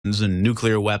and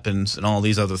nuclear weapons and all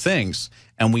these other things.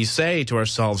 And we say to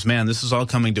ourselves, man, this is all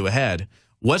coming to a head.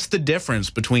 What's the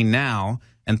difference between now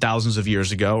and thousands of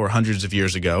years ago or hundreds of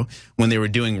years ago when they were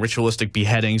doing ritualistic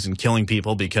beheadings and killing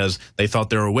people because they thought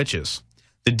they were witches?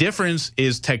 The difference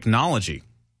is technology.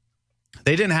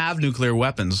 They didn't have nuclear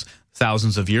weapons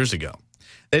thousands of years ago.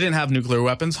 They didn't have nuclear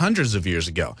weapons hundreds of years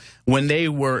ago. When they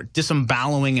were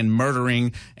disemboweling and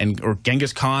murdering or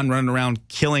Genghis Khan running around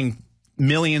killing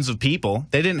millions of people,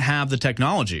 they didn't have the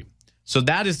technology. So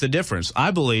that is the difference.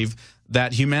 I believe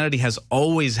that humanity has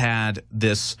always had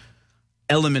this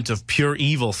element of pure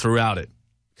evil throughout it,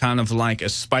 kind of like a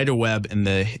spider web in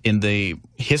the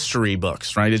history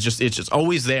books, right? It's just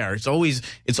always there. It's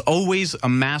always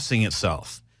amassing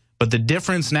itself. But the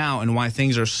difference now and why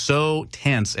things are so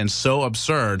tense and so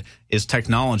absurd is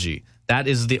technology. That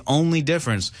is the only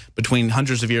difference between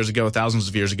hundreds of years ago, thousands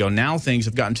of years ago. Now things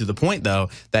have gotten to the point, though,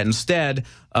 that instead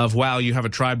of, wow, you have a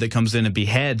tribe that comes in and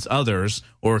beheads others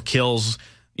or kills,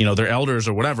 their elders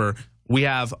or whatever, we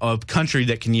have a country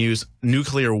that can use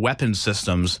nuclear weapon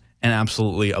systems and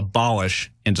absolutely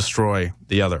abolish and destroy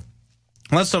the other.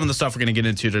 Well, that's some of the stuff we're going to get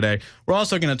into today. We're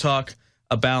also going to talk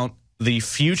about the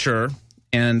future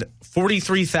and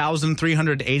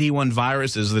 43,381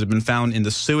 viruses that have been found in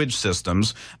the sewage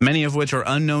systems, many of which are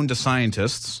unknown to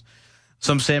scientists.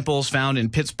 Some samples found in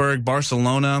Pittsburgh,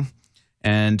 Barcelona,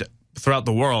 and throughout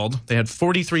the world. They had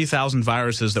 43,000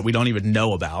 viruses that we don't even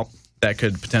know about that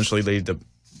could potentially lead to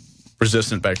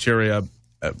resistant bacteria,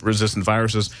 resistant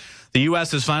viruses. The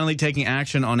U.S. is finally taking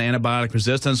action on antibiotic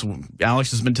resistance.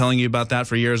 Alex has been telling you about that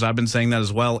for years. I've been saying that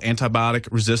as well.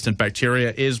 Antibiotic-resistant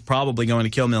bacteria is probably going to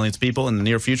kill millions of people in the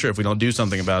near future if we don't do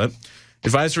something about it.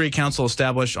 Advisory council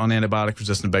established on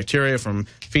antibiotic-resistant bacteria from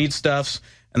feedstuffs.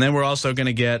 And then we're also going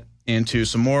to get into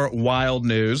some more wild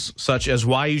news, such as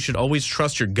why you should always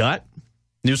trust your gut.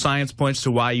 New science points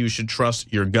to why you should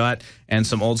trust your gut, and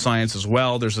some old science as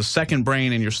well. There's a second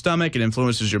brain in your stomach. It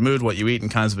influences your mood, what you eat,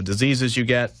 and kinds of diseases you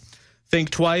get. Think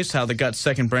twice, how the gut's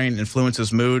second brain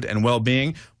influences mood and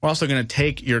well-being. We're also going to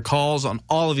take your calls on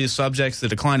all of these subjects, the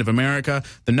decline of America.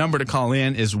 The number to call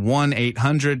in is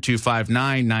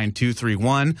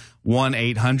 1-800-259-9231,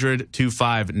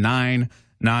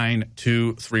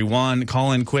 1-800-259-9231.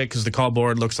 Call in quick because the call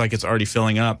board looks like it's already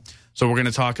filling up. So we're going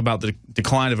to talk about the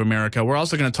decline of America. We're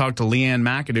also going to talk to Leanne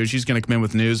McAdoo. She's going to come in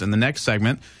with news in the next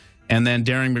segment. And then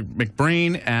Darren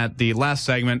McBreen at the last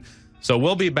segment. So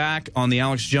we'll be back on the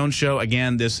Alex Jones Show.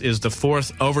 Again, this is the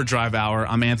 4th Overdrive Hour.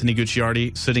 I'm Anthony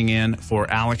Gucciardi sitting in for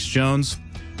Alex Jones.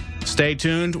 Stay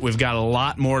tuned. We've got a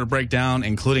lot more to break down,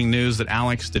 including news that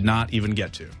Alex did not even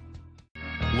get to.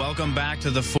 Welcome back to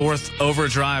the 4th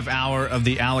Overdrive Hour of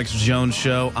the Alex Jones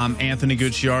Show. I'm Anthony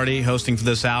Gucciardi hosting for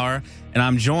this hour, and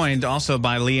I'm joined also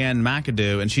by Leanne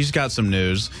McAdoo, and she's got some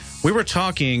news. We were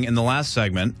talking in the last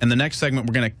segment, and the next segment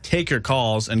we're going to take your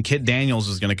calls, and Kit Daniels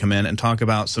is going to come in and talk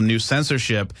about some new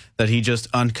censorship that he just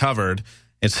uncovered.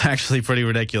 It's actually pretty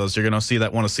ridiculous. You're going to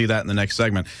want to see that in the next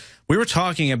segment. We were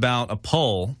talking about a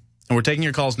poll, and we're taking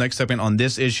your calls next segment on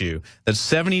this issue, that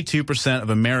 72% of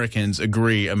Americans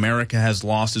agree America has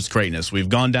lost its greatness. We've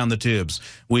gone down the tubes.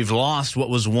 We've lost what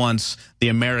was once the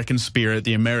American spirit,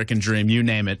 the American dream, you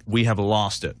name it. We have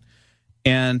lost it.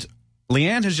 And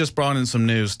Leanne has just brought in some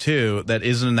news, too, that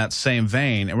isn't in that same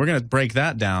vein, and we're going to break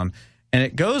that down. And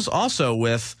it goes also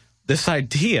with this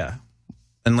idea,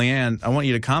 and Leanne, I want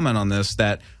you to comment on this,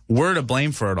 that we're to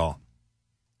blame for it all.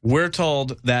 We're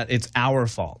told that it's our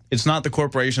fault. It's not the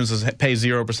corporations that pay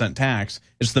 0% tax.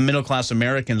 It's the middle-class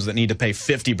Americans that need to pay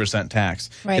 50% tax.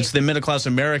 Right. It's the middle-class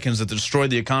Americans that destroyed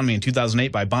the economy in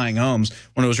 2008 by buying homes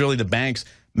when it was really the banks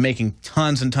making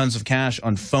tons and tons of cash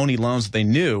on phony loans that they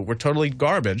knew were totally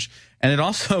garbage. And it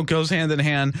also goes hand in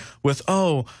hand with,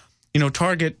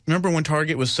 Target, remember when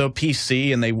Target was so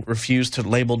PC and they refused to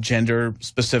label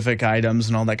gender-specific items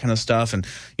and all that kind of stuff? And,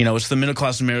 it's the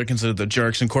middle-class Americans that are the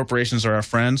jerks and corporations are our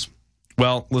friends.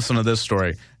 Well, listen to this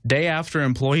story. Day after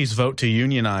employees vote to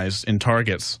unionize in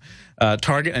Targets,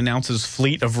 Target announces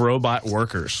fleet of robot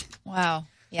workers. Wow.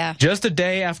 Yeah. Just a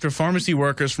day after pharmacy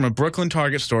workers from a Brooklyn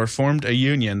Target store formed a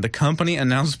union, the company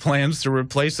announced plans to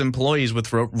replace employees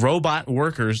with robot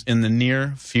workers in the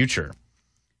near future.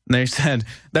 They said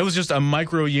that was just a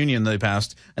micro union they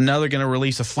passed, and now they're going to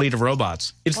release a fleet of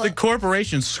robots. It's the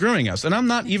corporations screwing us. And I'm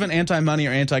not even anti-money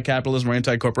or anti-capitalism or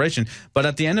anti-corporation, but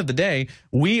at the end of the day,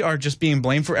 we are just being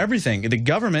blamed for everything. The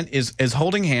government is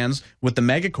holding hands with the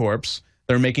megacorps.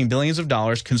 They're making billions of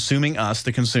dollars, consuming us,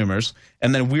 the consumers,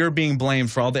 and then we're being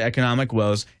blamed for all the economic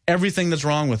woes. Everything that's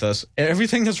wrong with us,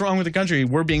 everything that's wrong with the country,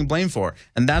 we're being blamed for.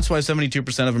 And that's why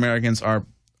 72% of Americans are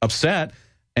upset,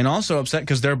 and also upset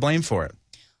because they're blamed for it.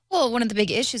 Well, one of the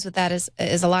big issues with that is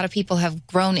a lot of people have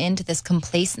grown into this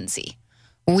complacency.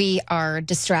 We are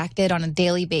distracted on a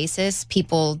daily basis.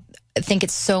 People think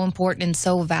it's so important and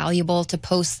so valuable to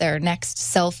post their next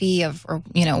selfie of, or,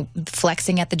 you know,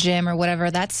 flexing at the gym or whatever.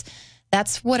 That's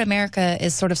what America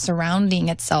is sort of surrounding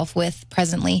itself with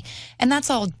presently. And that's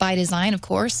all by design, of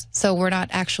course. So we're not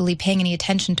actually paying any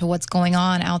attention to what's going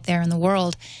on out there in the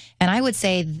world. And I would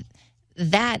say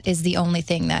that is the only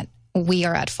thing that we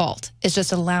are at fault, is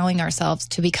just allowing ourselves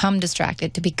to become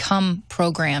distracted, to become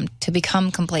programmed, to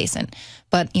become complacent.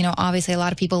 But, you know, obviously a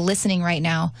lot of people listening right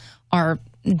now are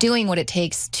doing what it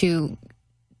takes to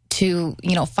you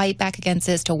know, fight back against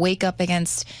this, to wake up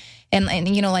against,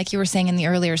 and you know, like you were saying in the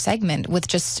earlier segment, with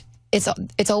just,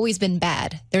 it's always been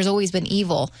bad. There's always been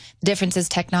evil. The difference is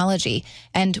technology.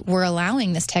 And we're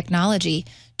allowing this technology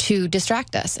to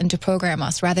distract us and to program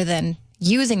us rather than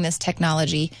using this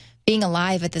technology, being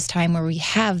alive at this time where we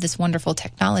have this wonderful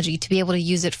technology to be able to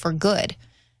use it for good.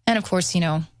 And of course, you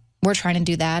know, we're trying to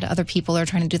do that. Other people are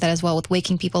trying to do that as well with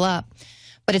waking people up.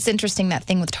 But it's interesting, that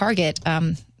thing with Target,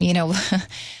 you know,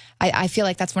 I feel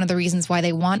like that's one of the reasons why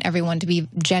they want everyone to be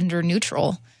gender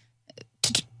neutral.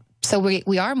 So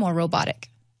we are more robotic,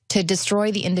 to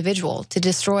destroy the individual, to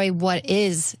destroy what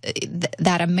is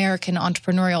that American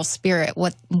entrepreneurial spirit,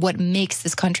 what makes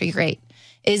this country great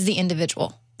is the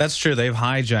individual. That's true. They've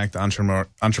hijacked the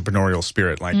entrepreneurial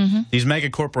spirit. Like, these mega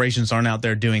corporations aren't out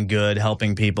there doing good,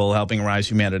 helping people, helping rise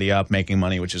humanity up, making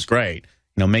money, which is great.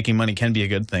 You know, making money can be a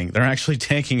good thing. They're actually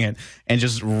taking it and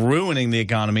just ruining the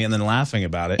economy and then laughing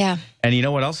about it. Yeah. And you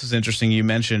know what else is interesting? You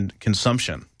mentioned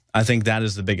consumption. I think that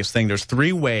is the biggest thing. There's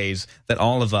 3 ways that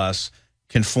all of us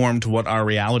conform to what our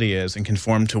reality is and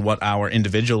conform to what our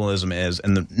individualism is.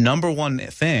 And the number one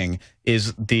thing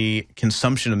is the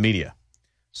consumption of media.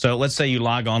 So let's say you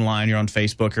log online, you're on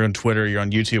Facebook, you're on Twitter, you're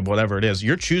on YouTube, whatever it is.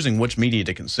 You're choosing which media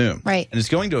to consume. Right. And it's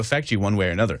going to affect you one way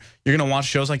or another. You're going to watch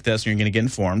shows like this, and you're going to get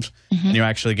informed, and you're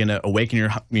actually going to awaken your,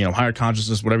 you know, higher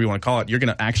consciousness, whatever you want to call it. You're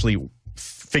going to actually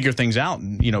figure things out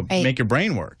and, you know, make your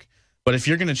brain work. But if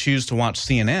you're going to choose to watch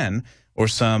CNN or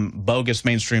some bogus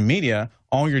mainstream media,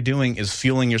 all you're doing is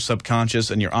fueling your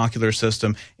subconscious and your ocular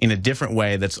system in a different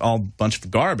way that's all a bunch of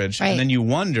garbage. And then you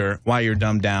wonder why you're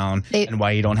dumbed down and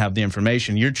why you don't have the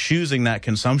information. You're choosing that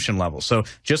consumption level. So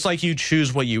just like you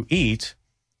choose what you eat,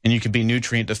 and you could be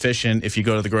nutrient deficient if you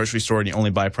go to the grocery store and you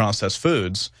only buy processed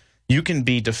foods, you can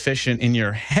be deficient in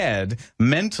your head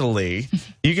mentally.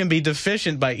 You can be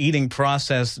deficient by eating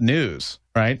processed news.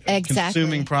 Right? Exactly.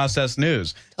 Consuming processed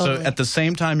news. Totally. So at the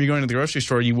same time you're going to the grocery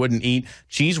store, you wouldn't eat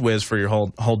Cheese Whiz for your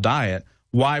whole diet.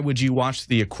 Why would you watch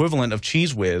the equivalent of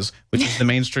Cheese Whiz, which is the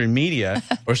mainstream media,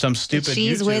 or some stupid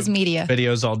Cheese Whiz media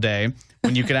videos all day,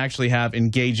 when you could actually have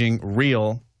engaging,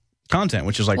 real content,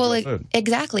 which is like real food?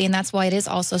 Exactly. And that's why it is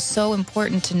also so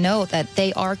important to know that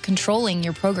they are controlling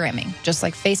your programming, just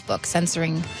like Facebook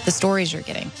censoring the stories you're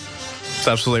getting. That's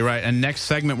absolutely right. And next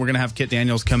segment, we're going to have Kit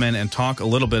Daniels come in and talk a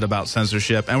little bit about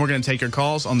censorship. And we're going to take your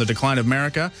calls on the decline of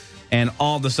America and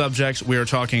all the subjects we are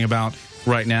talking about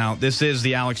right now. This is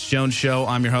the Alex Jones Show.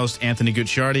 I'm your host, Anthony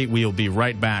Gucciardi. We will be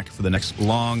right back for the next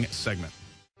long segment.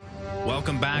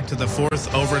 Welcome back to the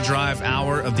 4th Overdrive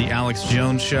hour of the Alex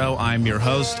Jones Show. I'm your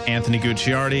host, Anthony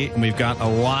Gucciardi, and we've got a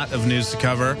lot of news to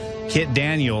cover. Kit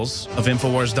Daniels of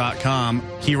Infowars.com,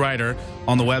 key writer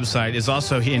on the website, is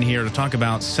also in here to talk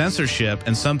about censorship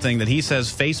and something that he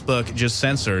says Facebook just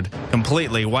censored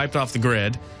completely, wiped off the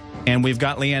grid. And we've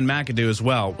got Leanne McAdoo as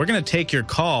well. We're going to take your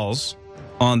calls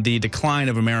on the decline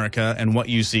of America and what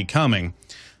you see coming.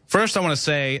 First, I want to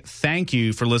say thank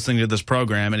you for listening to this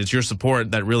program, and it's your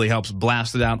support that really helps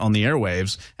blast it out on the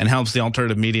airwaves and helps the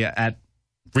alternative media, at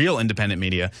real independent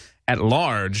media at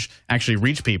large, actually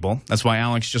reach people. That's why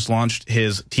Alex just launched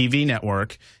his TV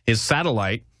network, his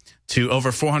satellite, to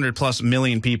over 400+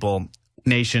 million people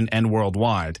nation and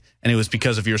worldwide. And it was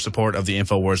because of your support of the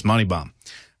InfoWars Money Bomb.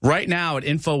 Right now at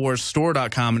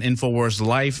InfoWarsStore.com and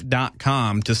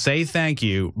InfoWarsLife.com, to say thank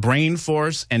you, Brain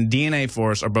Force and DNA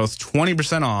Force are both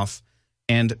 20% off,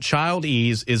 and Child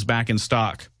Ease is back in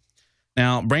stock.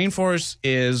 Now, Brain Force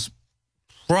is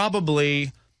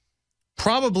probably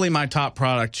my top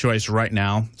product choice right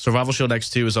now. Survival Shield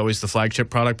X2 is always the flagship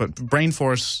product, but Brain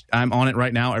Force, I'm on it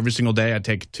right now every single day. I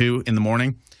take 2 in the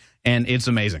morning, and it's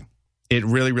amazing. It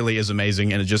really, really is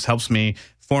amazing, and it just helps me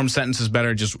form sentences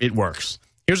better. It works.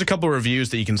 Here's a couple of reviews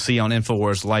that you can see on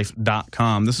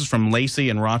InfoWarsLife.com. This is from Lacey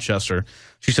in Rochester.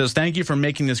 She says, thank you for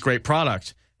making this great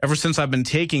product. Ever since I've been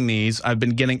taking these, I've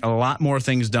been getting a lot more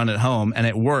things done at home, and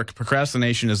at work,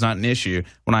 procrastination is not an issue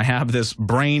when I have this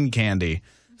brain candy.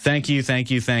 Thank you,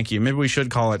 thank you, thank you. Maybe we should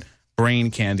call it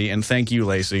brain candy, and thank you,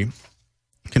 Lacey.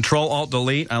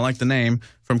 Control-Alt-Delete, I like the name,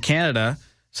 from Canada,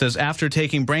 says, after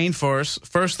taking Brain Force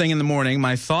first thing in the morning,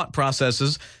 my thought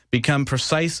processes become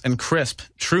precise and crisp.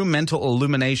 True mental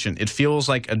illumination. It feels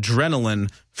like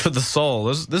adrenaline for the soul.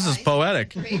 This is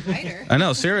poetic. Great writer. I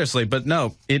know, seriously. But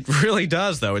no, it really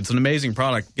does, though. It's an amazing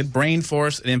product. Get Brain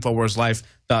Force at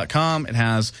InfoWarsLife.com. It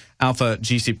has alpha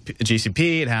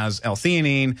GCP. It has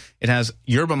L-theanine. It has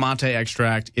yerba mate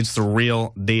extract. It's the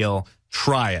real deal.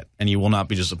 Try it, and you will not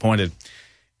be disappointed.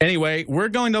 Anyway, we're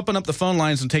going to open up the phone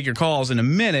lines and take your calls in a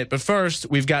minute. But first,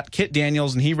 we've got Kit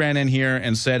Daniels, and he ran in here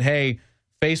and said, hey,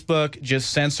 Facebook just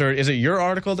censored. Is it your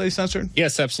article they censored?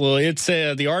 Yes, absolutely. It's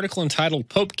the article entitled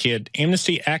Pope Kid,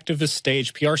 Amnesty Activists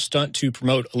Stage PR Stunt to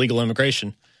Promote Illegal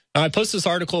Immigration. Now, I posted this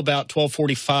article about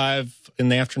 12:45 in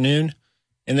the afternoon,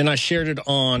 and then I shared it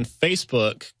on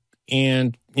Facebook.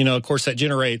 And, of course, that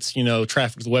generates,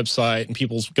 traffic to the website, and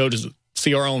people go to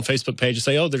see our own Facebook page and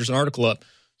say, oh, there's an article up.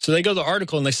 So they go to the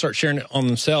article and they start sharing it on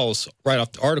themselves right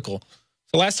off the article.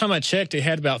 So last time I checked, it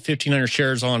had about 1,500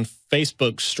 shares on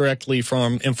Facebook directly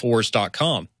from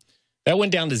Infowars.com. That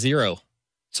went down to 0.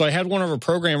 So I had one of our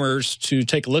programmers to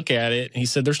take a look at it, and he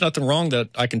said, there's nothing wrong that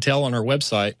I can tell on our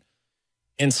website.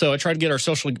 And so I tried to get our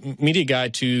social media guy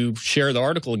to share the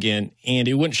article again, and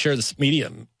it wouldn't share the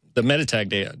meta tag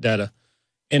data.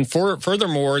 And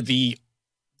furthermore, the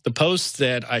post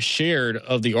that I shared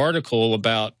of the article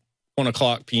about 1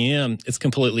 o'clock p.m., it's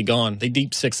completely gone. They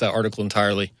deep six that article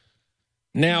entirely.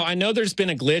 Now, I know there's been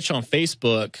a glitch on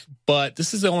Facebook, but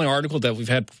this is the only article that we've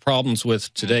had problems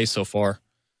with today so far.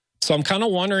 So I'm kind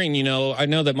of wondering, I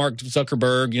know that Mark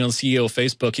Zuckerberg, the CEO of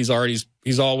Facebook,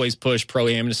 he's always pushed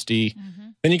pro-amnesty. Mm-hmm.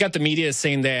 Then you got the media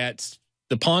saying that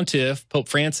the pontiff, Pope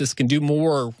Francis, can do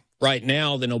more right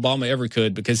now than Obama ever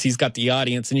could because he's got the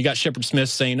audience. And you got Shepard Smith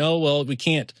saying, oh, well, we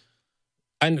can't.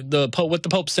 And what the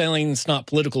Pope's saying is not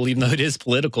political, even though it is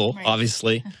political, right.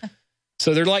 Obviously.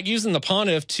 So they're like using the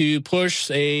pontiff to push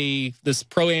this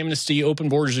pro-amnesty open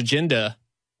borders agenda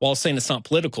while saying it's not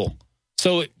political.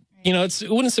 So, it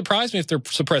wouldn't surprise me if they're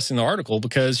suppressing the article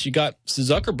because you got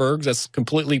Zuckerberg that's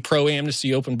completely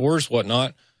pro-amnesty, open borders,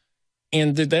 whatnot.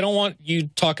 And they don't want you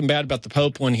talking bad about the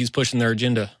Pope when he's pushing their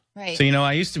agenda. Right. So,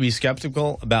 I used to be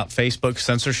skeptical about Facebook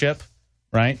censorship.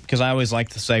 Right? Because I always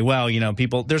like to say, well,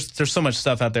 people, there's so much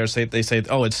stuff out there. They say,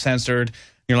 oh, it's censored.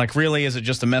 You're like, really? Is it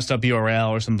just a messed up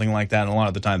URL or something like that? And a lot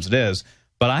of the times it is.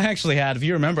 But I actually had, if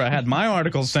you remember, I had my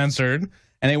article censored,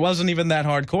 and it wasn't even that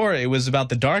hardcore. It was about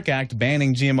the Dark Act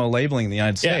banning GMO labeling in the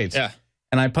United States. Yeah.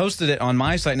 And I posted it on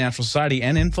my site, Natural Society,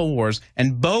 and InfoWars,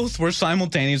 and both were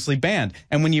simultaneously banned.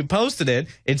 And when you posted it,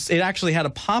 it actually had a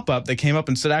pop-up that came up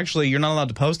and said, actually, you're not allowed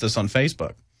to post this on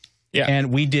Facebook. Yeah.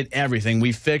 And we did everything.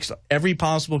 We fixed every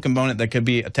possible component that could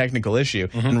be a technical issue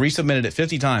and resubmitted it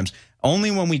 50 times.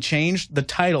 Only when we changed the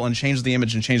title and changed the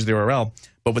image and changed the URL,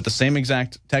 but with the same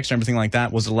exact text and everything like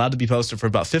that, was allowed to be posted for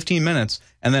about 15 minutes,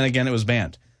 and then again it was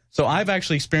banned. So I've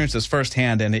actually experienced this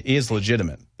firsthand, and it is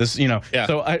legitimate. This,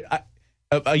 So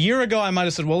a year ago I might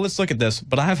have said, well, let's look at this,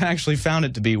 but I've actually found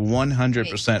it to be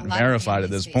 100% verified at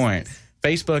this point.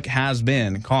 Facebook has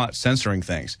been caught censoring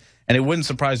things. And it wouldn't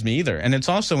surprise me either. And it's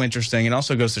also interesting, it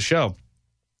also goes to show,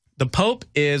 the Pope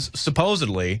is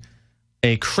supposedly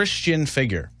a Christian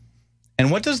figure.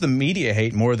 And what does the media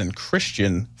hate more than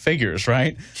Christian figures,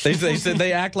 right?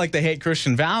 They act like they hate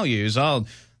Christian values. Oh,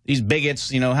 these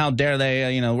bigots, how dare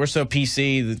they, we're so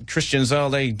PC. The Christians,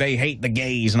 they hate the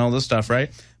gays and all this stuff,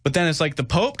 right? But then it's like the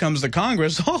Pope comes to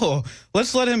Congress. Oh,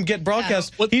 let's let him get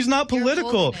broadcast. Yeah, he's not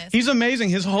political. He's amazing.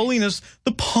 His Holiness,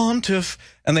 the Pontiff.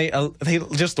 And they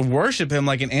just worship him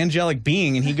like an angelic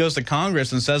being. And he goes to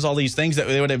Congress and says all these things that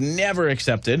they would have never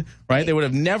accepted, right? They would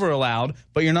have never allowed.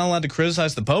 But you're not allowed to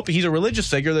criticize the Pope. He's a religious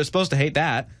figure. They're supposed to hate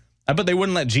that. I bet they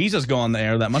wouldn't let Jesus go on the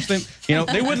air that much.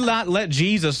 They would not let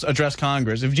Jesus address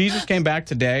Congress. If Jesus came back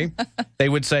today, they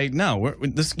would say, no,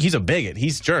 he's a bigot.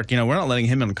 He's a jerk. We're not letting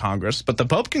him in Congress. But the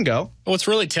Pope can go. What's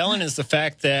really telling is the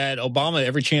fact that Obama,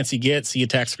 every chance he gets, he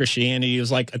attacks Christianity. It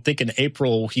was like, I think in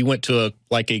April, he went to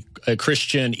a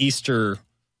Christian Easter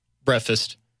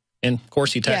breakfast. And, of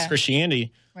course, he attacks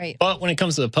Christianity. Right. But when it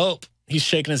comes to the Pope, he's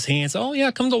shaking his hands. Oh,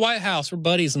 yeah, come to the White House. We're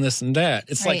buddies and this and that.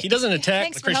 It's like he doesn't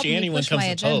attack the Christianity when it comes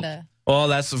to the Pope. Well,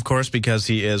 that's, of course, because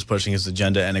he is pushing his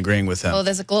agenda and agreeing with him. Well,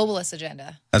 there's a globalist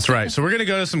agenda. That's right. So we're going to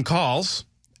go to some calls.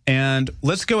 And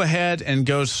let's go ahead and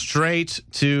go straight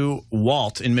to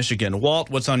Walt in Michigan. Walt,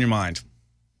 what's on your mind?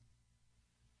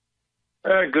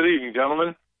 Good evening,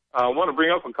 gentlemen. I want to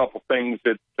bring up a couple things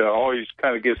that always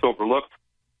kind of gets overlooked.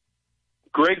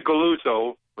 Greg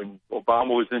Galuzzo, when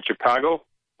Obama was in Chicago,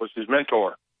 was his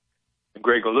mentor. And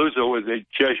Greg Galuzzo is a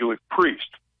Jesuit priest.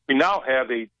 We now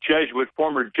have a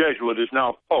former Jesuit is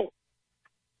now Pope.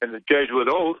 and the Jesuit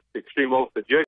oath, the extreme oath of